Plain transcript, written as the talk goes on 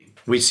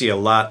we see a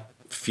lot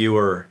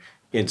fewer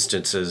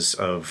instances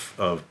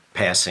of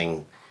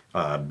passing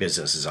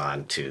businesses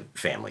on to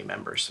family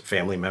members.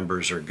 Family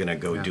members are going to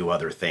go do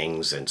other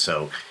things, and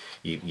so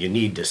you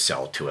need to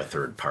sell to a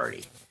third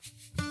party.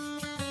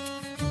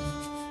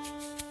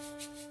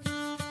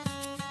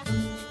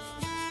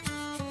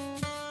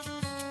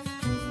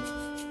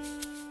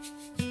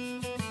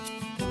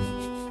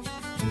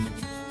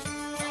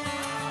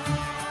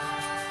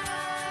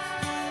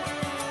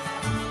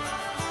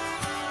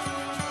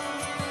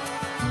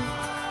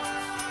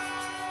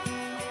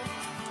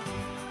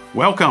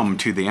 Welcome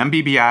to the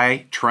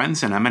MBBI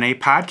Trends in M&A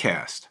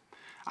podcast.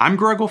 I'm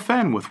Greg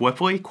Lafin with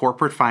Wipfli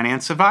Corporate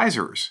Finance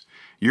Advisors,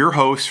 your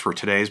host for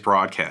today's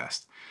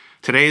broadcast.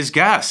 Today's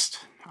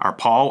guests are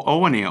Paul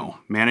Ouweneel,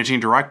 Managing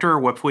Director,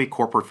 Wipfli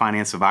Corporate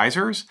Finance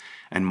Advisors,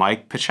 and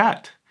Mike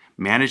Pechette,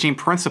 Managing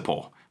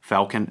Principal,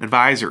 Falcon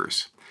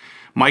Advisors.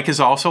 Mike is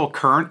also a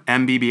current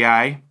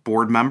MBBI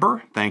board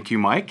member. Thank you,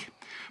 Mike.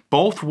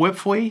 Both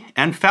Wipfli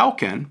and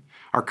Falcon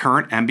are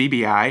current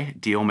MBBI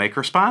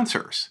dealmaker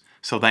sponsors.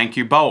 So thank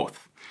you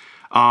both.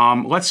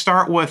 Let's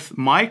start with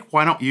Mike.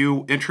 Why don't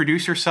you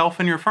introduce yourself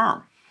and your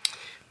firm?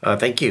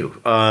 Thank you.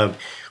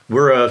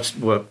 We're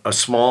a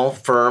small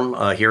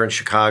firm here in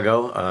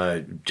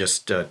Chicago,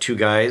 just two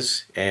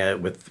guys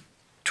with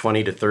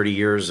 20 to 30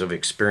 years of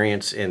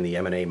experience in the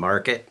M&A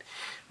market.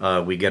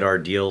 We get our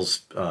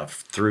deals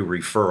through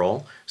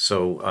referral,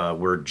 so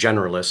we're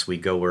generalists. We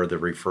go where the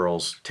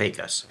referrals take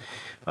us.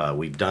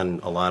 We've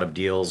done a lot of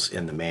deals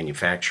in the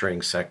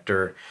manufacturing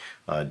sector,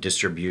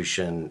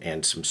 distribution,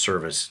 and some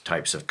service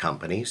types of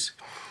companies.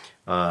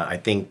 I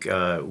think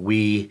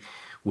we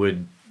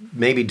would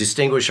maybe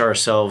distinguish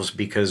ourselves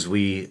because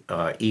we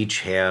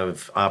each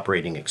have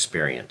operating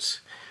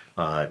experience.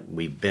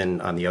 We've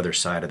been on the other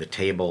side of the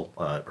table,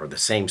 or the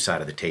same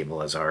side of the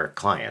table as our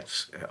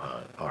clients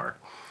are.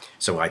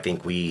 So I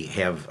think we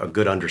have a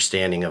good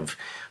understanding of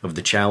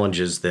the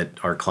challenges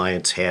that our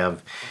clients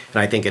have, and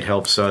I think it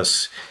helps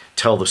us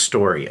tell the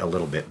story a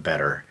little bit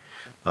better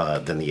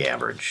than the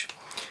average.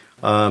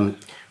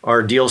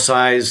 Our deal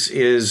size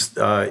is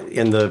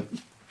in the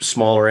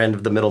smaller end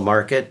of the middle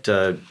market,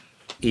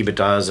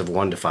 EBITDAs of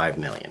 $1 to $5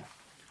 million.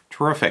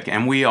 Terrific.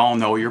 And we all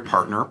know your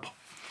partner,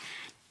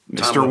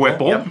 Mr. Whipple.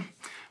 Whipple, Yep.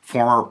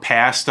 former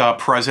past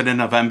president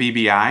of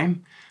MBBI.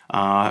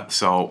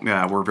 So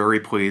we're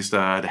very pleased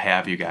to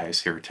have you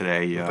guys here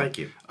today. Thank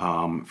you.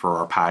 For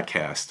our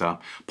podcast.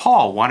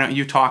 Paul, why don't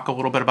you talk a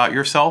little bit about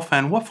yourself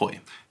and Wipfli?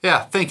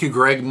 Yeah, thank you,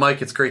 Greg.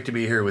 Mike, it's great to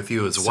be here with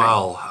you as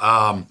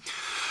well.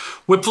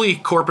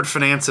 Wipfli Corporate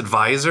Finance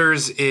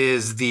Advisors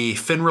is the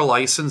FINRA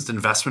licensed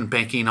investment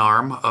banking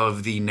arm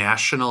of the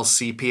national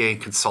CPA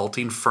and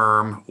consulting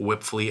firm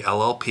Wipfli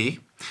LLP.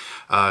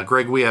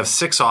 Greg, we have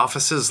 6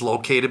 offices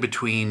located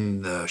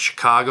between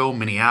Chicago,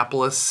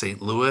 Minneapolis,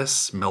 St.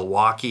 Louis,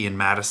 Milwaukee, and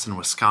Madison,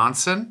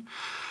 Wisconsin.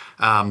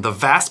 The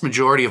vast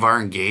majority of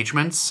our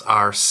engagements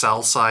are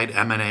sell-side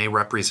M&A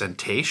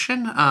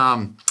representation.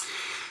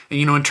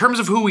 In terms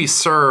of who we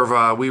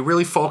serve, we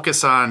really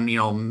focus on,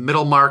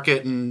 middle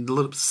market and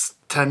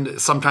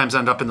sometimes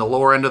end up in the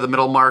lower end of the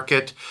middle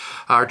market.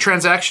 Our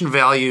transaction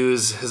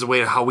values, as a way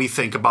of how we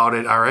think about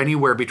it, are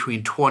anywhere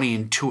between $20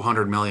 and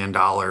 $200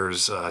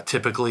 million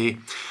typically.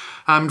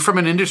 From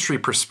an industry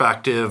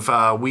perspective,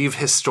 we've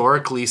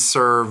historically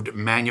served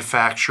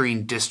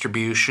manufacturing,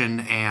 distribution,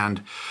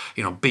 and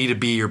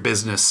B2B or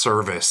business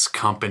service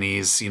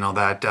companies.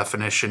 That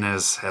definition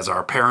as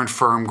our parent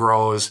firm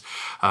grows,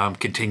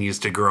 continues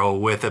to grow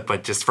with it.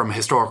 But just from a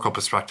historical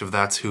perspective,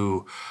 that's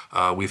who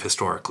we've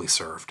historically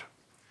served.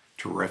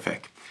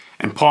 Terrific.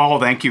 And Paul,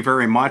 thank you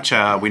very much.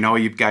 We know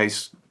you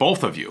guys,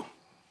 both of you,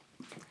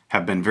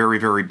 have been very,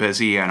 very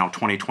busy. I know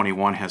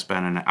 2021 has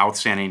been an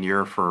outstanding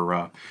year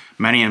for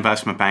many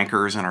investment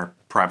bankers and our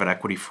private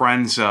equity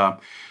friends.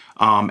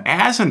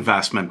 As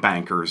investment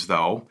bankers,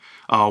 though,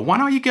 why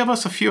don't you give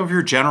us a few of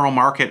your general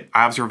market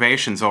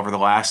observations over the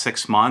last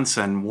 6 months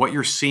and what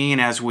you're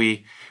seeing as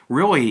we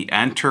really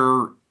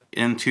enter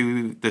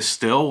into the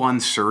still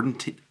uncertain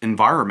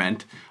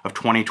environment of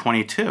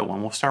 2022?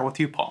 And we'll start with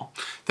you, Paul.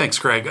 Thanks,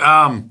 Greg.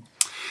 I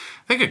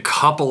think a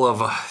couple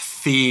of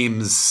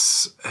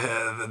themes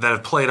that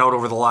have played out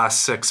over the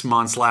last 6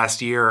 months,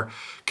 last year,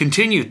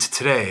 continue to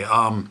today.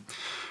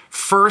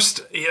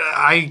 First,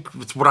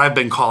 it's what I've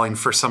been calling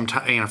for some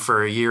time,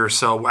 for a year or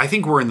so. I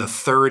think we're in the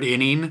third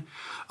inning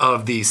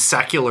of the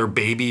secular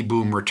baby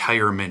boom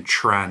retirement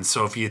trend.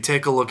 So if you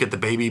take a look at the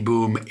baby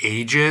boom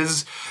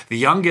ages, the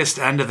youngest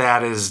end of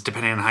that is,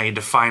 depending on how you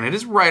define it,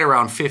 is right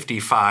around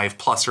 55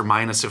 plus or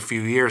minus a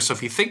few years. So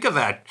if you think of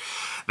that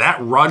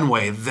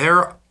runway,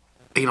 there,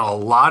 a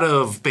lot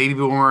of baby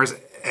boomers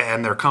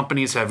and their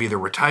companies have either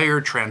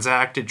retired,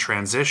 transacted,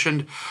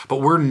 transitioned,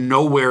 but we're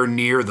nowhere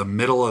near the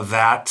middle of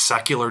that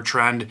secular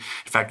trend. In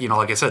fact,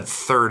 like I said,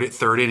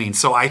 third inning.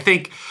 So I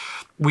think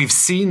we've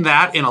seen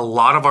that in a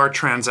lot of our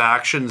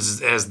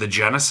transactions as the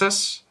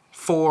genesis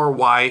for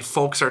why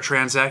folks are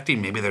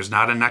transacting. Maybe there's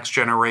not a next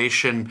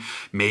generation.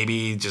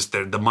 Maybe just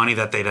the money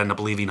that they'd end up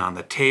leaving on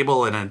the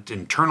table in an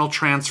internal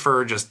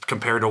transfer, just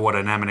compared to what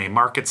an M&A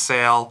market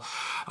sale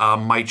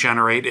might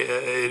generate.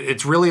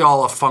 It's really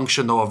all a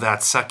function, though, of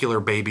that secular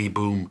baby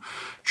boom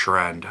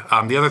trend.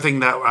 The other thing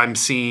that I'm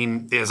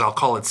seeing is, I'll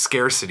call it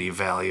scarcity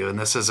value, and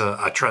this is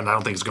a trend I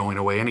don't think is going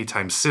away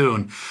anytime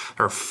soon.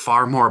 There are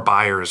far more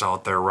buyers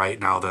out there right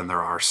now than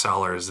there are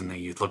sellers, and then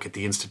you look at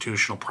the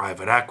institutional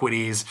private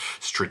equities,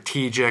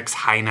 strategics,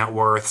 high net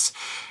worths.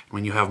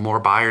 When you have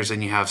more buyers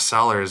than you have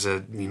sellers,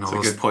 it's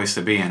a good place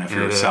to be in if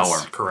you're a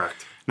seller.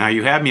 Correct. Now,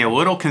 you have me a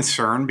little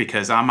concerned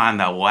because I'm on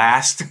the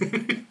last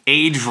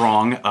age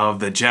rung of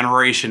the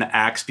Generation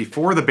X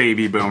before the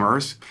baby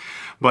boomers.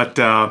 But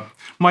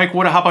Mike,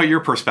 how about your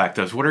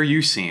perspectives? What are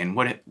you seeing?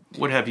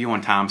 What have you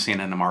and Tom seen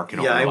in the market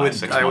over the last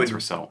 6 months or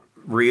so?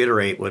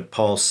 Reiterate what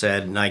Paul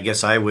said, and I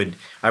guess I would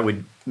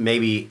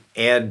maybe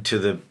add to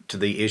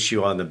the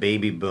issue on the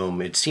baby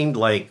boom. It seemed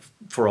like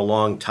for a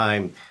long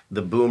time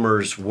the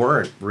boomers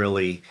weren't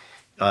really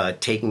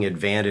taking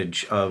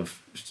advantage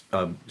of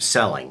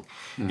selling,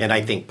 and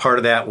I think part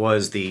of that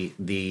was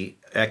the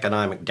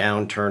economic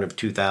downturn of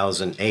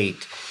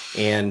 2008,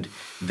 and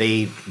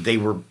they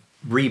were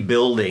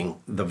rebuilding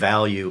the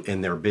value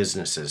in their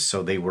businesses,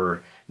 so they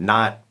were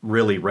not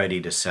really ready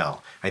to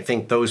sell. I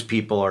think those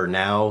people are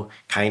now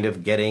kind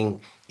of getting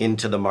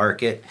into the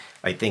market.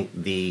 I think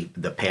the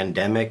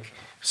pandemic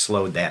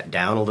slowed that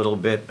down a little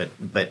bit,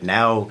 but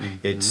now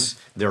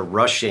they're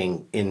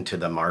rushing into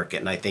the market,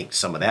 and I think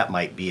some of that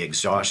might be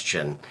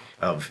exhaustion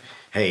of,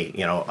 hey,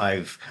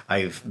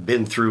 I've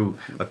been through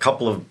a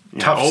couple of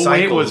tough cycles.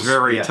 2008 was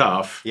very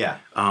tough. Yeah.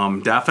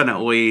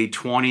 Definitely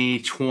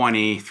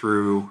 2020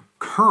 through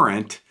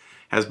current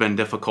has been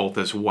difficult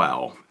as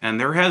well. And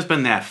there has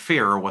been that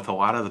fear with a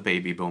lot of the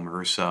baby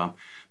boomers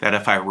that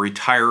if I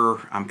retire,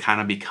 I'm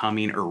kind of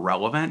becoming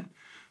irrelevant.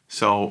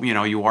 So,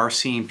 you are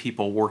seeing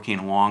people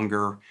working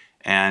longer,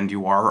 and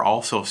you are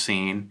also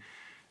seeing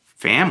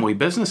family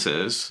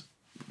businesses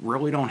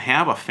really don't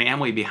have a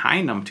family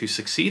behind them to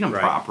succeed them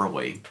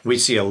properly. We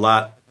see a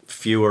lot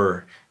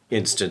fewer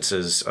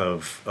instances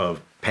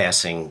of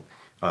passing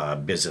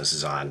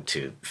businesses on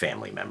to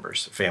family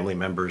members. Family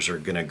members are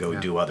going to go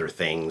do other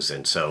things,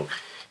 and so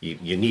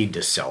you need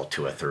to sell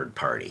to a third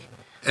party.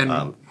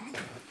 And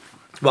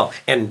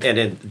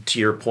and to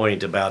your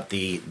point about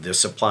the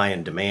supply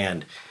and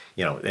demand,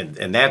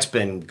 and that's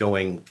been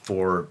going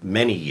for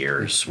many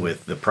years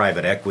with the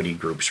private equity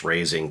groups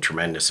raising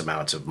tremendous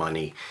amounts of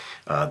money.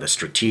 The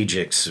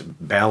strategics'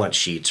 balance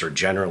sheets are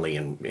generally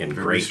in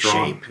great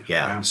shape.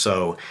 Yeah.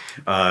 So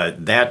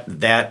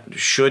that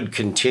should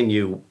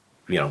continue,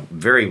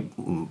 very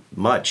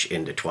much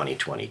into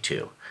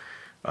 2022.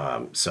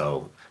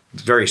 So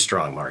very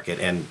strong market.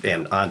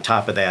 And on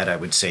top of that, I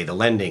would say the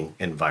lending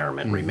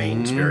environment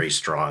remains very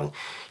strong.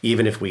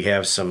 Even if we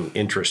have some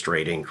interest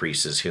rate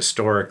increases,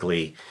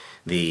 historically,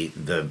 the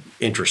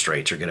interest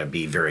rates are going to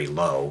be very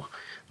low,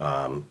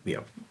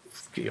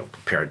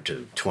 compared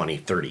to 20,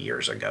 30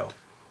 years ago.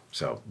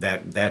 So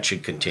that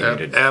should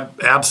continue to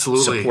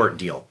absolutely support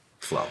deal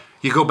flow.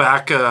 You go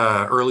back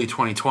early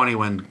 2020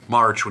 when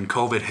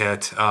COVID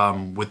hit,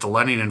 with the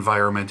lending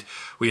environment,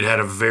 we'd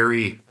had a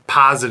very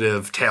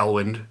positive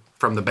tailwind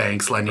from the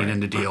banks lending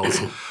into deals.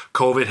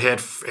 COVID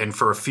hit, and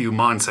for a few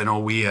months, I know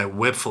we at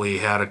Wipfli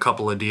had a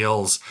couple of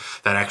deals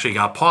that actually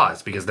got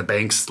paused because the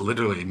banks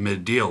literally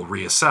mid-deal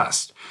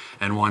reassessed.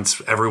 And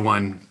once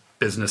everyone,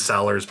 business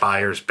sellers,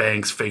 buyers,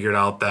 banks, figured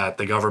out that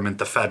the government,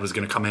 the Fed, was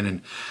going to come in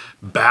and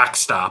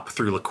backstop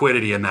through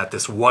liquidity, and that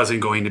this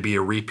wasn't going to be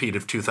a repeat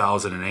of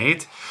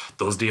 2008,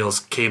 those deals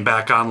came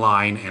back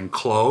online and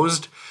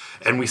closed,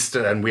 and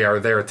we are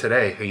there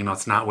today.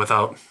 It's not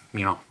without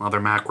other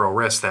macro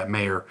risks that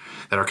are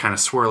kind of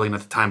swirling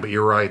at the time. But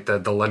you're right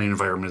that the lending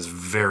environment is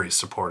very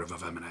supportive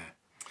of M&A.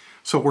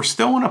 So we're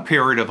still in a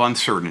period of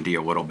uncertainty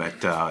a little bit.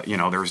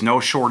 There's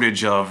no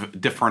shortage of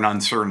different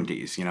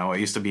uncertainties. It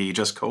used to be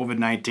just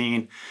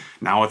COVID-19.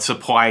 Now it's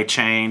supply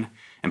chain,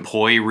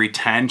 employee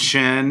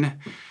retention,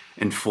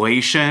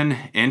 inflation,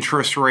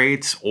 interest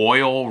rates,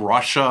 oil,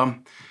 Russia.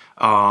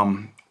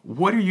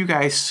 What are you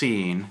guys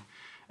seeing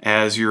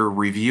as you're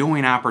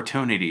reviewing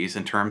opportunities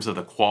in terms of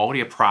the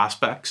quality of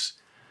prospects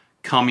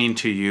coming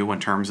to you in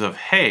terms of,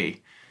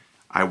 hey,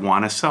 I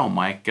want to sell,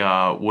 Mike.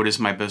 What is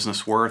my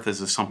business worth? Is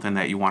this something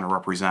that you want to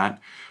represent?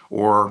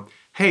 Or,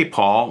 hey,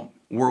 Paul,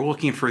 we're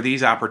looking for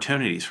these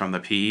opportunities from the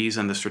PEs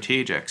and the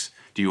strategics.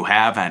 Do you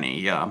have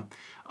any? Tell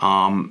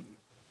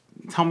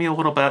me a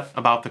little bit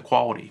about the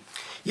quality.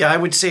 Yeah, I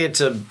would say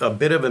it's a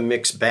bit of a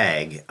mixed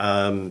bag.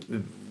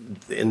 In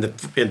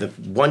the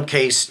one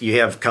case, you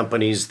have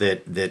companies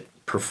that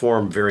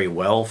perform very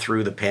well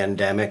through the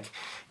pandemic,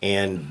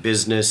 and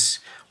business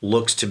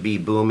looks to be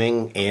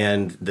booming,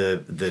 and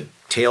the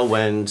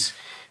tailwinds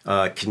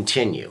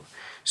continue.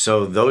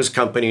 So those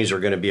companies are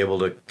going to be able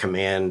to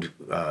command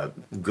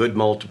good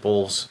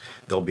multiples.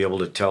 They'll be able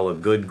to tell a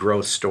good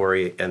growth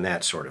story and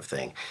that sort of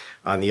thing.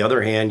 On the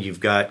other hand, you've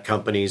got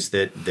companies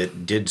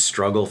that did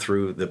struggle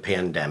through the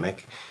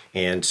pandemic,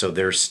 and so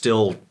they're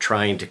still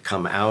trying to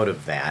come out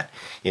of that.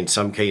 In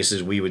some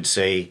cases, we would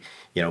say,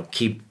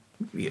 keep,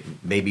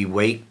 maybe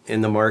wait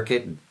in the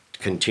market,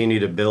 continue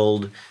to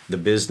build the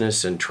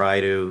business and try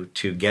to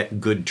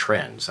get good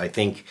trends. I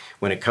think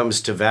when it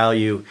comes to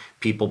value,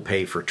 people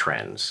pay for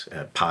trends,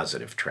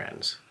 positive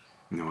trends.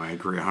 No, I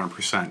agree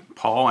 100%.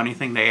 Paul,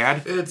 anything to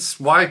add? It's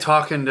why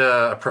talking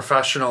to a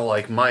professional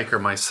like Mike or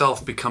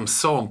myself becomes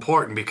so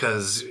important,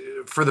 because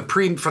for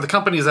the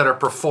companies that are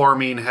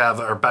performing,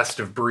 are best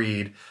of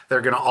breed,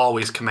 they're going to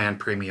always command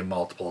premium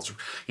multiples,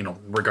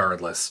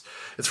 regardless.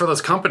 It's for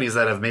those companies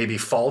that have maybe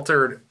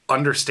faltered,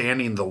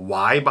 understanding the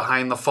why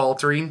behind the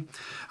faltering.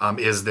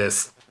 Is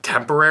this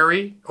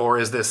temporary, or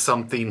is this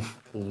something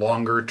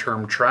longer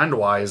term trend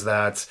wise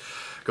that's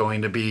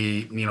going to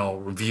be,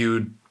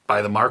 viewed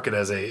by the market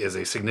as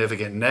a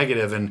significant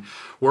negative? And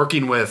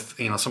working with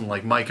someone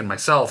like Mike and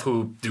myself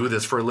who do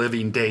this for a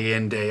living, day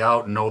in, day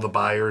out, know the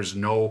buyers,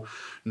 know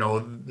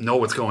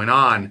what's going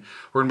on,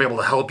 we're gonna be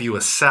able to help you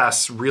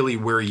assess really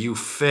where you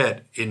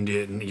fit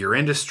in your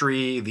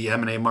industry, the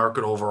M&A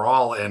market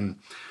overall, and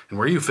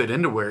where you fit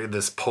into where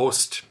this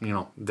post,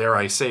 dare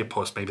I say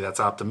post, maybe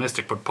that's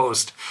optimistic, but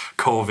post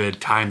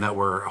COVID time that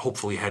we're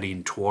hopefully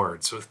heading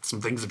towards. So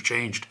some things have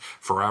changed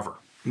forever.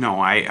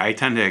 No, I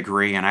tend to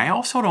agree. And I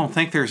also don't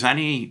think there's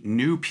any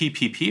new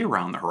PPP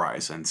around the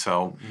horizon.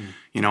 So,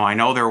 I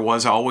know there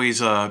was always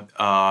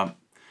a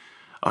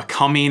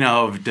coming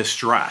of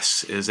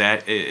distress. Is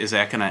that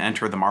going to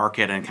enter the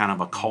market and kind of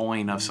a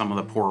culling of some of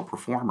the poorer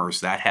performers?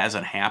 That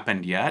hasn't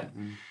happened yet.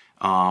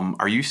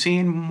 Are you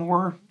seeing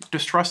more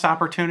distressed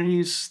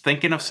opportunities,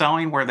 thinking of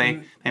selling where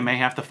they may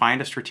have to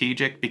find a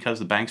strategic because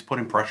the bank's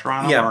putting pressure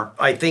on them? Yeah,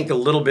 I think a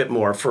little bit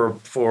more.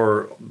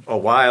 For a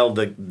while,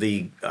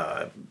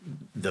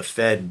 the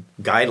Fed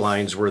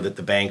guidelines were that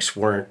the banks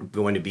weren't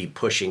going to be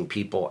pushing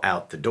people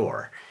out the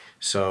door.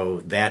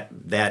 So that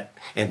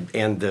and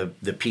the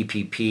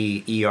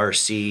PPP,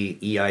 ERC,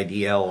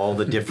 EIDL, all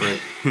the different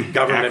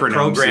government Acronyms,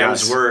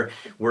 programs yes.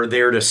 were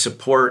there to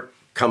support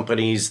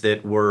companies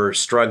that were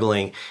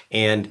struggling,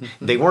 and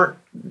they weren't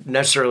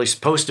necessarily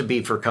supposed to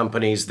be for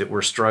companies that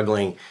were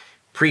struggling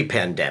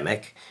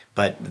pre-pandemic.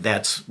 But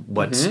that's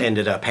what's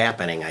ended up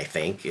happening, I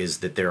think, is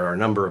that there are a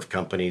number of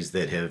companies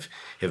that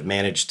have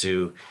managed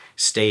to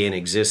stay in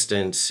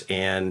existence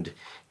and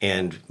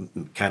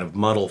kind of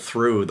muddle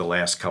through the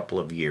last couple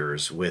of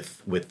years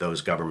with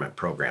those government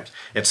programs.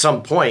 At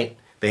some point,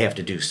 they have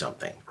to do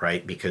something,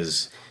 right?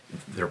 Because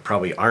there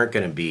probably aren't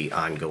going to be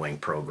ongoing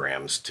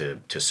programs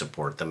to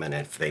support them, and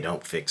if they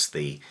don't fix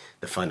the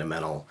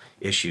fundamental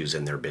issues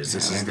in their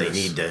businesses,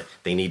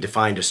 they need to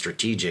find a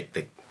strategic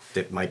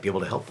that might be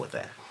able to help with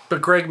that.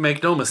 But Greg,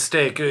 make no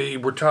mistake,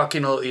 we're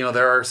talking,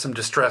 there are some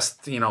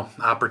distressed,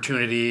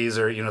 opportunities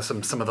or,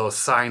 some of those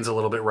signs a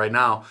little bit right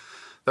now.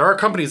 There are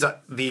companies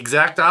that the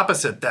exact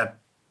opposite, that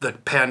the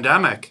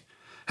pandemic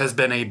has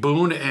been a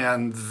boon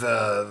and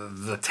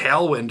the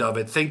tailwind of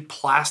it. Think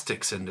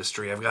plastics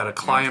industry. I've got a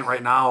client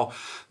right now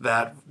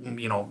that,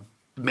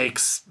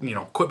 makes,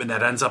 equipment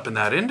that ends up in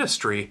that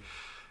industry.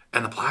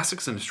 And the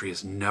plastics industry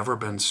has never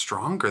been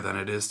stronger than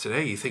it is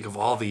today. You think of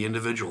all the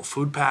individual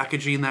food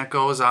packaging that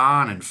goes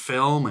on, and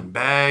film and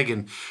bag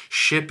and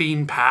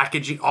shipping,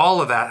 packaging,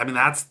 all of that. I mean,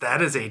 that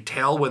is a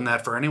tailwind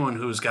that for anyone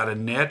who's got a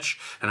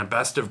niche and a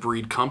best of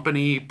breed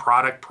company,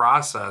 product,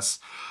 process,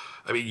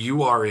 I mean,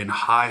 you are in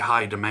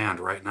high demand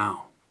right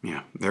now.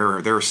 Yeah,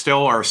 there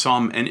still are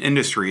some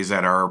industries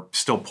that are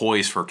still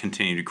poised for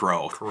continued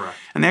growth. Correct.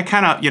 And that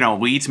kind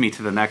of, leads me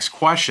to the next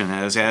question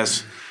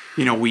as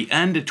we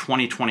ended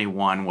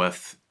 2021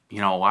 with, a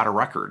lot of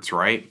records,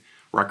 right?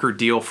 Record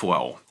deal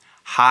flow,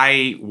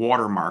 high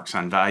watermarks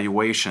on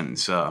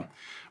valuations,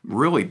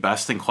 really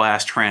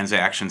best-in-class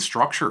transaction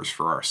structures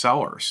for our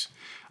sellers,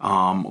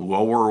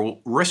 lower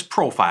risk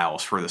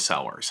profiles for the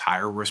sellers,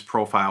 higher risk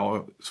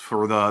profile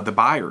for the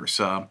buyers.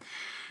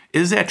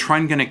 Is that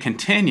trend going to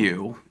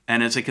continue,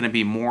 and is it going to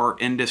be more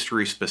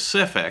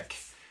industry-specific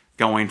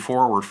going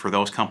forward for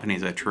those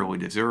companies that truly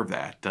deserve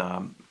that?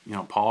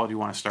 Paul, do you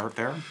want to start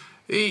there?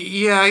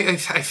 Yeah,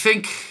 I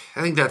think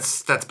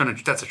that's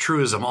a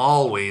truism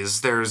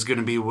always. There's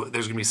going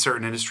to be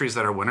certain industries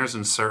that are winners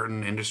and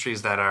certain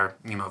industries that are,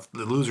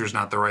 the loser's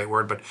not the right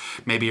word, but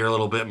maybe are a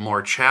little bit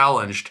more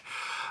challenged.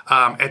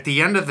 At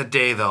the end of the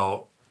day,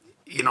 though,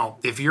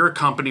 if you're a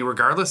company,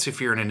 regardless if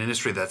you're in an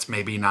industry that's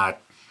maybe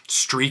not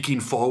streaking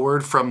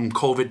forward from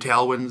COVID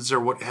tailwinds or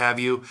what have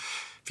you,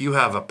 if you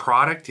have a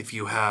product, if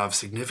you have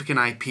significant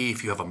IP,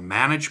 if you have a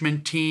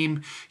management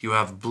team, you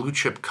have blue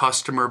chip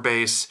customer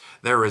base,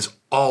 there is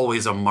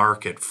always a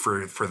market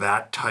for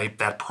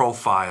that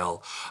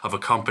profile of a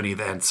company,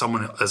 and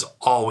someone is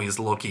always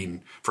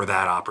looking for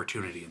that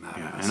opportunity in that.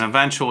 Yeah, and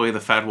eventually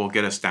the Fed will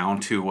get us down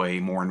to a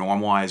more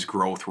normalized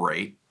growth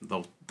rate.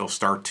 They'll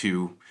start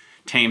to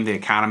tame the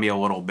economy a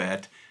little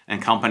bit,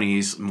 and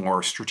companies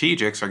more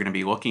strategics are going to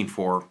be looking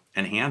for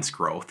enhanced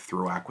growth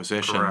through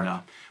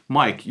acquisition.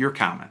 Mike, your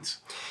comments.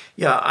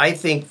 Yeah, I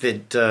think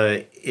that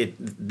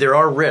there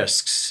are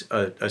risks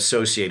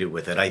associated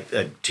with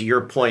it. To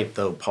your point,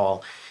 though,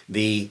 Paul,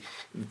 the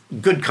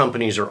good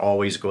companies are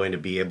always going to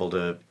be able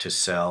to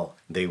sell.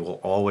 They will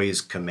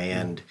always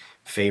command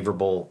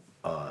favorable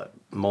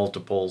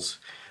multiples.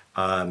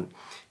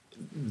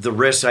 The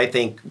risks, I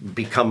think,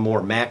 become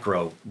more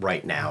macro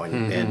right now,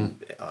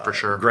 and for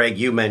sure. Greg,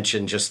 you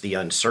mentioned just the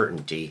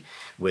uncertainty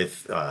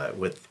with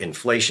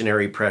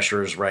inflationary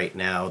pressures right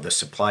now, the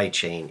supply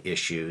chain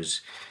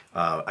issues.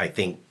 I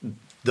think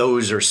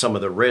those are some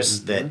of the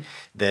risks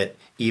that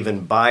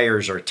even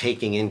buyers are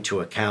taking into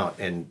account,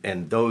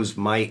 and those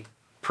might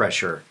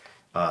pressure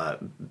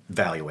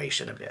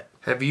valuation a bit.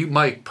 Have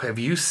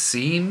you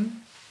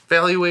seen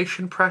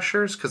valuation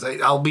pressures? Because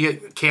I'll be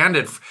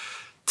candid.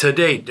 To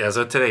date, as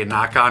of today,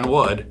 knock on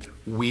wood,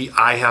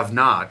 I have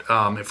not.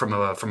 From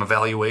a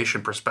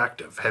valuation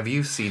perspective, have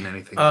you seen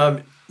anything?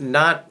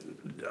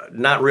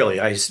 Not really.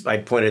 I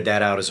pointed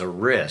that out as a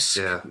risk.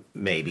 Yeah.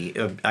 Maybe.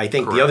 I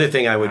think Correct. the other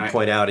thing I would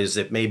point out is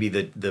that maybe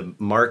the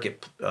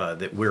market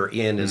that we're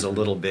in is a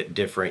little bit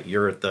different.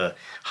 You're at the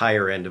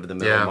higher end of the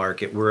middle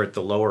market. We're at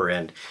the lower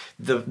end.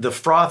 The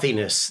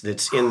frothiness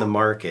that's in the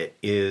market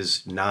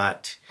is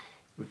not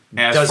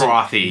As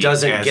frothy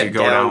doesn't as get you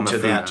go down down the to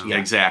food. that. Yeah,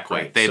 Exactly.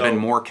 right. They've So- been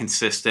more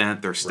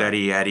consistent. They're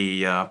steady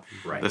Eddie.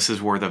 Right. This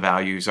is where the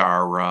values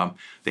are.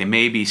 They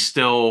may be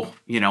still,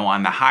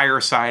 on the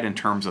higher side in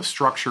terms of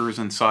structures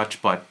and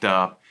such, but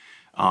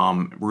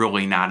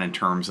really not in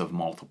terms of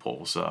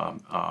multiples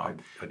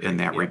in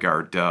that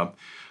regard.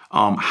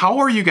 How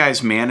are you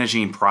guys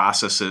managing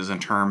processes in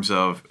terms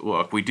of,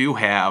 look, we do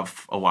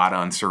have a lot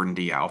of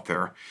uncertainty out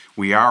there.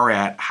 We are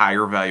at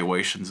higher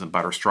valuations and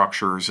better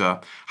structures.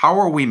 How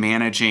are we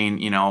managing,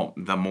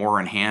 the more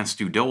enhanced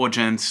due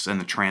diligence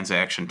and the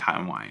transaction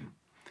timeline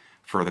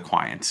for the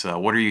clients?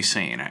 What are you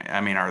seeing?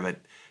 I mean, are the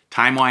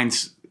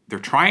timelines, they're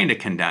trying to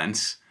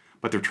condense,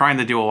 but they're trying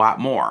to do a lot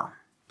more?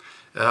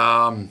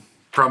 From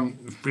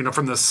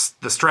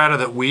the strata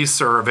that we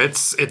serve,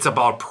 it's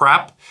about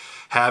prep,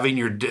 having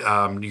your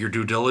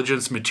due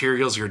diligence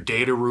materials, your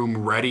data room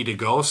ready to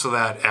go, so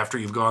that after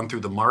you've gone through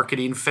the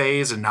marketing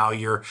phase and now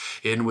you're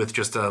in with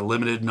just a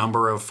limited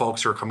number of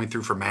folks who are coming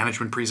through for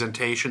management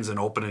presentations and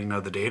opening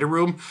of the data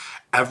room,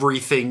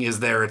 everything is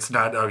there. It's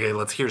not, okay,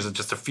 here's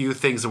just a few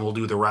things and we'll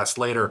do the rest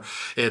later.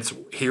 It's,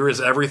 here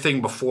is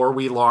everything before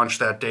we launch.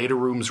 That data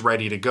room's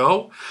ready to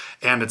go.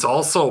 And it's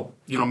also,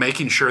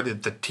 making sure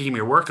that the team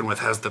you're working with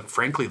has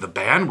frankly the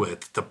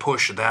bandwidth to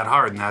push that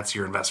hard. And that's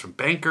your investment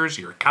bankers,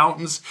 your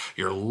accountants,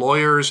 your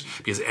lawyers,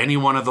 because any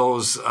one of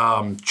those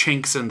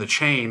chinks in the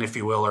chain, if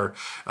you will, or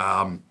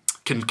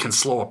can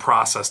slow a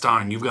process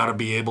down. And you've got to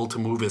be able to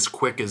move as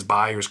quick as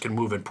buyers can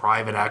move. In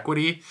private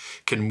equity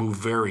can move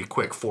very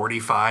quick.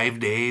 45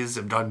 days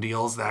have done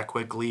deals that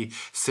quickly.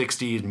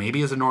 60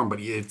 maybe is a norm, but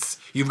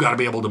you've got to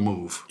be able to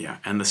move. Yeah,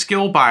 and the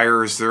skilled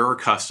buyers, they're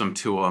accustomed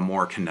to a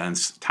more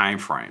condensed time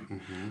frame.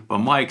 But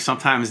Mike,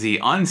 sometimes the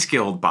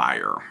unskilled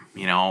buyer,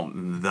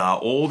 the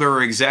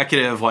older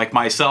executive like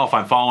myself,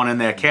 I'm falling in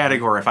that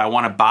category. If I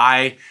want to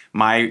buy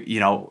my,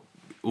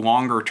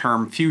 longer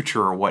term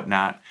future or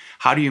whatnot,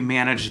 how do you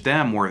manage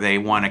them where they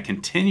want to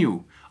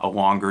continue a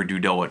longer due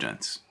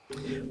diligence?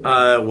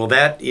 Well,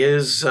 that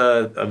is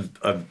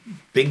a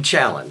big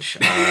challenge.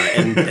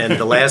 And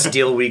the last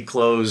deal we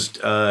closed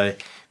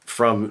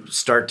from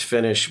start to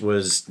finish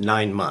was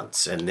 9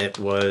 months. And it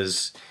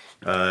was,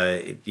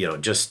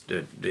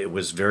 it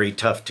was very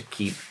tough to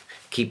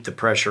keep the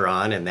pressure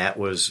on. And that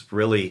was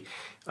really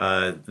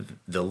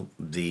the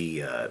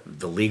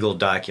legal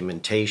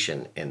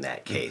documentation in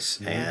that case.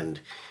 And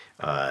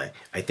I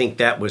think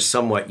that was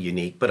somewhat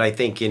unique. But I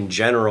think in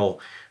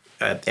general,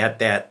 at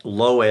that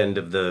low end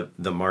of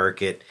the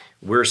market,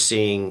 we're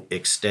seeing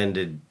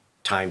extended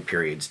time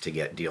periods to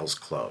get deals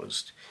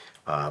closed.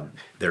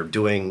 They're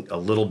doing a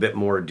little bit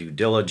more due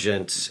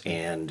diligence,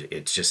 and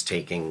it's just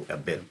taking a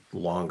bit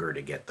longer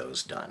to get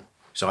those done.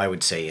 So I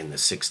would say in the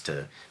 6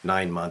 to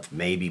 9 month,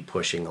 maybe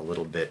pushing a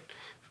little bit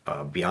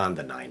beyond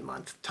the 9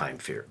 month time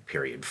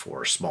period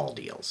for small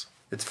deals.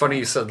 It's funny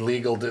you said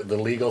the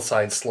legal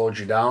side slowed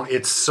you down.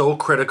 It's so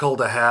critical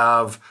to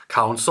have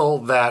counsel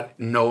that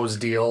knows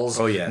deals,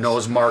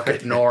 knows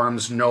market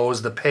norms,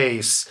 knows the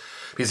pace,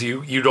 because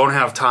you don't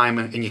have time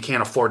and you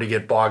can't afford to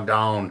get bogged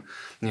down.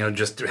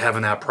 Just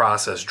having that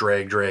process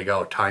drag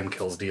out. Time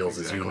kills deals,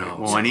 as you know.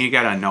 Well, and you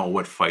got to know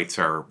what fights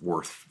are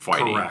worth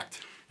fighting.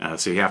 Correct.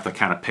 So you have to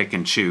kind of pick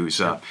and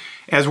choose.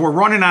 As we're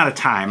running out of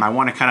time, I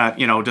want to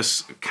kind of,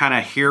 just kind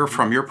of hear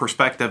from your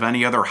perspective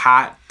any other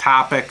hot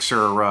topics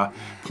or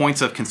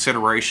points of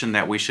consideration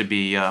that we should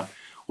be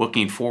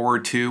looking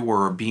forward to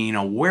or being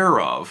aware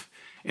of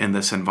in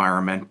this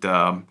environment,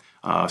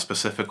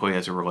 specifically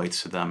as it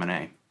relates to the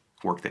M&A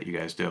work that you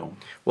guys do.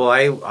 Well,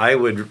 I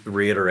would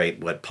reiterate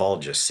what Paul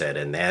just said,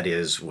 and that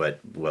is what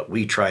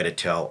we try to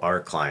tell our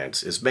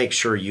clients is make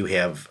sure you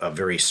have a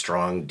very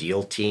strong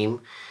deal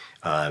team.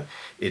 You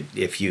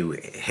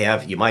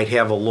might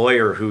have a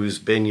lawyer who's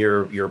been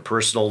your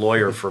personal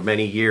lawyer for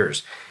many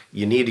years.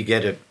 You need to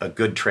get a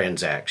good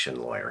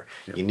transaction lawyer.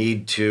 Yep. You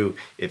need to,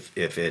 if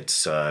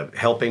it's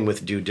helping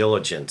with due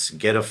diligence,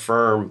 get a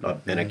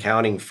firm, an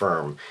accounting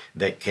firm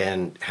that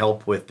can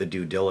help with the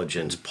due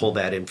diligence, pull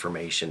that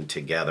information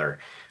together,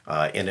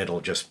 and it'll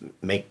just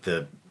make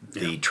the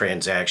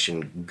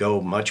transaction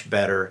go much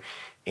better,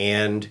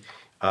 and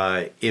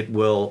it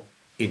will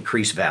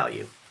increase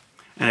value.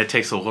 And it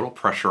takes a little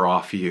pressure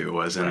off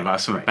you as an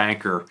investment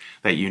banker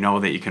that you know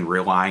that you can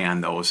rely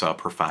on those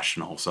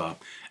professionals.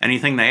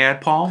 Anything to add,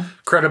 Paul?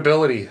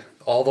 Credibility,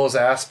 all those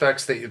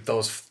aspects,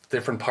 those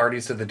different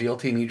parties to the deal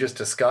team you just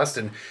discussed.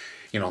 And,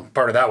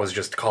 part of that was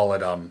just to call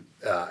it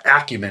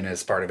acumen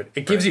as part of it.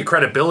 It gives you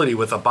credibility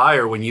with a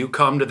buyer when you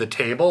come to the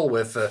table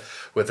with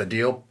a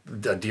deal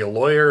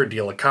lawyer,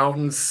 deal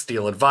accountants,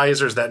 deal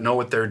advisors that know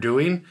what they're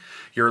doing.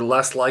 You're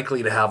less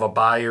likely to have a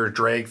buyer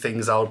drag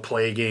things out,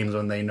 play games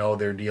when they know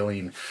they're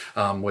dealing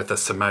with a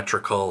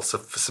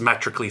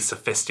symmetrically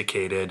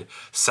sophisticated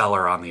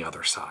seller on the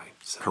other side.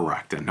 So.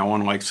 Correct. And no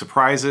one likes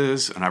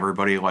surprises, and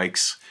everybody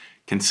likes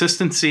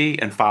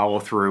consistency and follow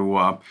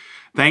through.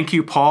 Thank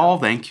you, Paul.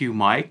 Thank you,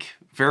 Mike.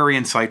 Very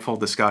insightful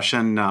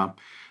discussion.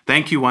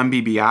 Thank you,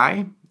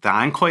 MBBI, the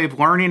Enclave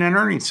Learning and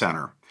Earning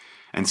Center,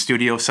 and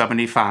Studio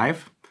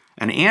 75,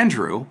 and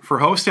Andrew for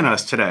hosting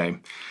us today.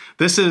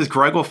 This is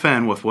Greg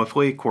Lafin with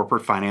Wipfli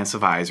Corporate Finance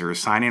Advisors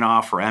signing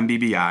off for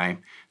MBBI.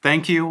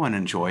 Thank you and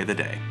enjoy the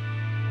day.